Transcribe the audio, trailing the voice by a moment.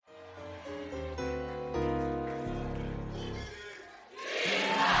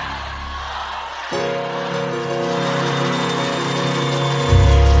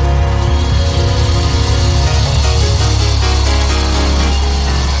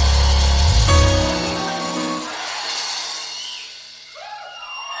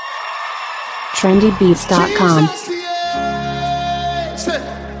trendybeats.com.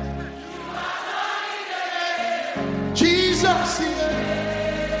 Jesus,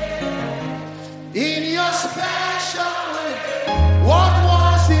 in your special way, what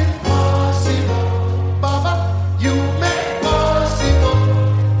was impossible, Baba, you made possible.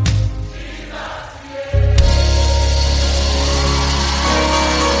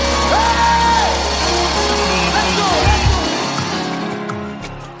 Hey! Let's go, let's go.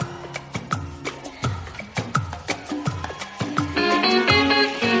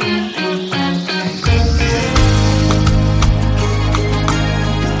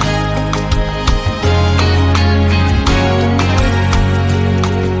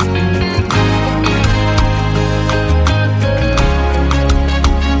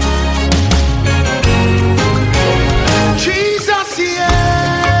 Jesus, yeah,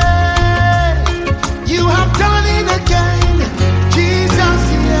 you have done it again. Jesus,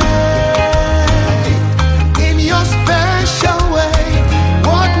 yeah, in your special way,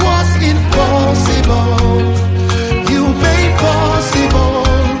 what was impossible, you made possible.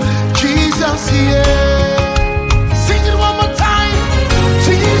 Jesus, yeah, sing it one more time.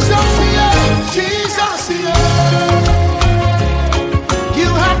 Jesus, yeah, Jesus, yeah, you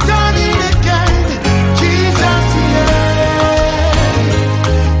have done it again. Jesus, yeah,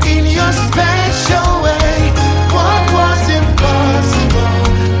 in your special way, what was impossible,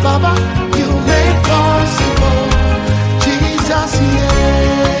 Baba, you made possible. Jesus, yeah.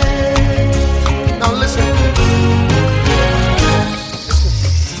 Now listen.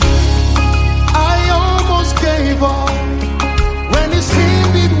 I almost gave up when it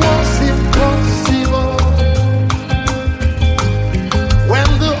seemed it was impossible. When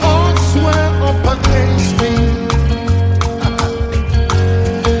the odds were up against me,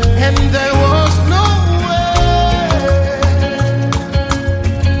 and there was no way.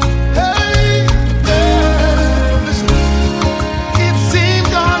 Hey, listen. It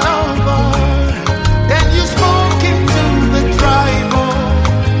seemed all over. Then you spoke into the dry bone.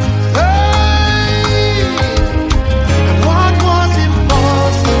 Hey, and what was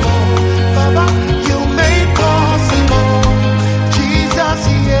impossible, Baba, you made possible. Jesus,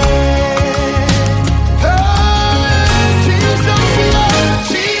 yeah. Hey, Jesus, yeah.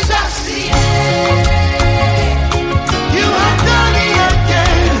 Jesus, yeah. You have done it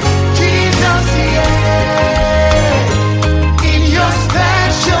again. Jesus, yeah. In your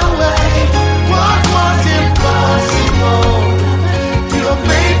special way, what was impossible, you have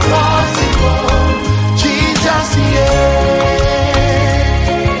made possible. Jesus, yeah.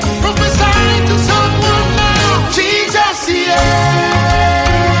 Prophesy to someone now. Jesus, yeah.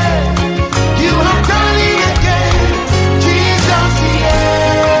 You have done it again. Jesus, yeah.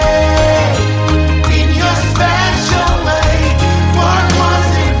 In your special way, what was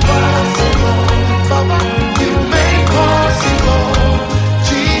impossible, Baba, you made possible.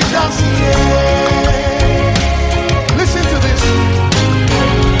 Jesus, yeah. Listen to this.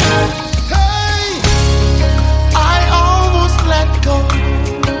 Hey, I almost let go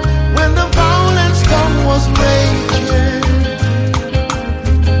when the violent storm was raging,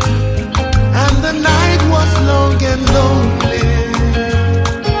 and the night was long and lonely.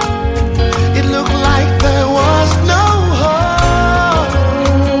 It looked like there was no hope.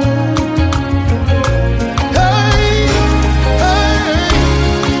 Hey, hey,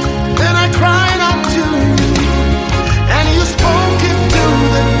 then I cried out to you, and you spoke into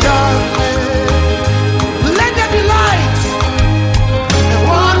the darkness. Let there be light. And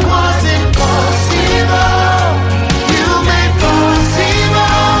what was impossible, you made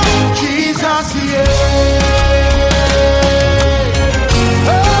possible. Jesus, yeah.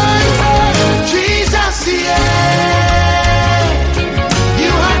 Hey, hey, Jesus, yeah.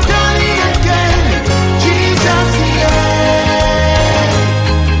 You have done it again. Jesus, yeah.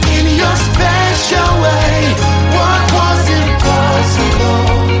 In your special way, what was impossible,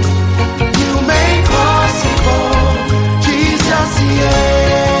 you made possible. Jesus, yeah.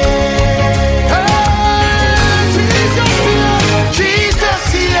 Hey, Jesus, yeah. Jesus,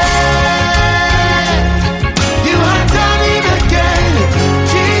 yeah. You have done it again.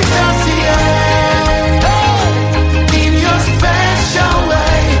 Jesus, yeah. Hey, in your special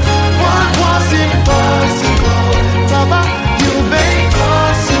way, what was impossible, Baba, you made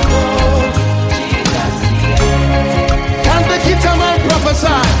possible. Jesus, yeah. Can the guitar man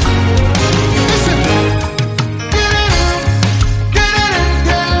prophesy? Listen.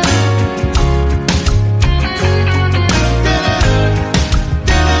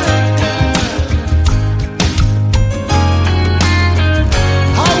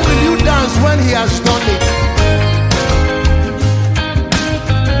 How will you dance when he has done it?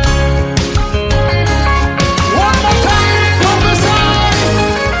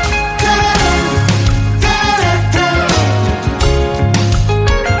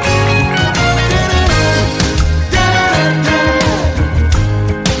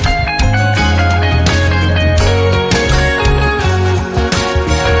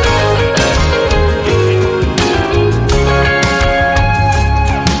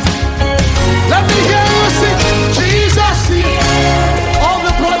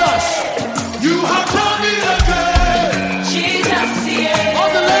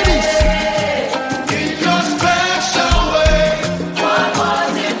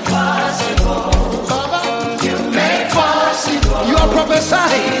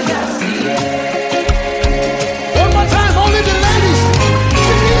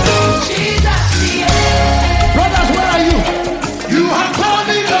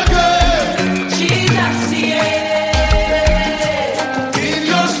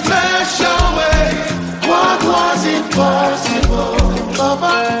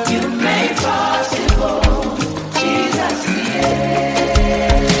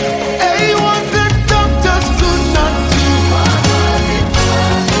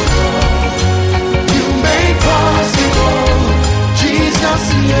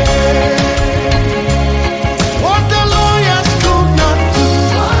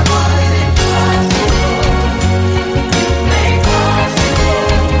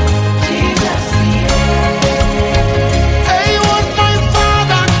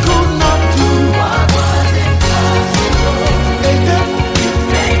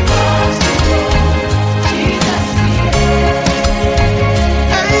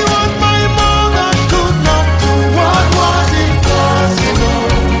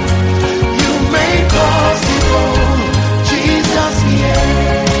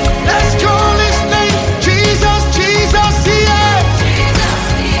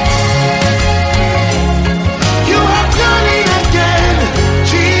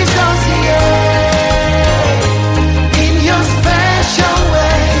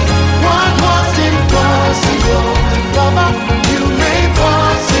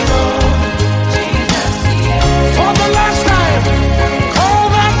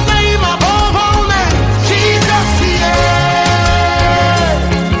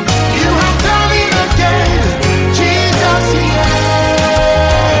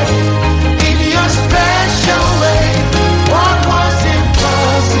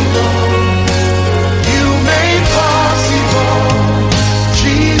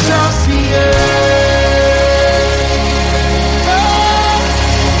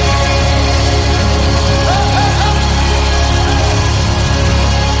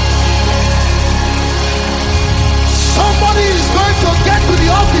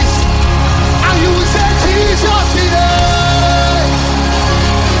 office and you will say, Jesus, yeah.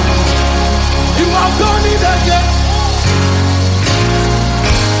 You have done it again.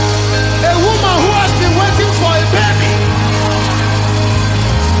 A woman who has been waiting for a baby.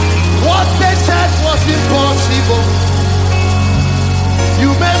 What they said was impossible. You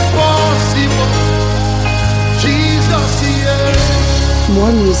made possible. Jesus, yeah.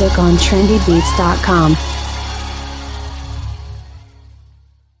 More music on trendybeats.com.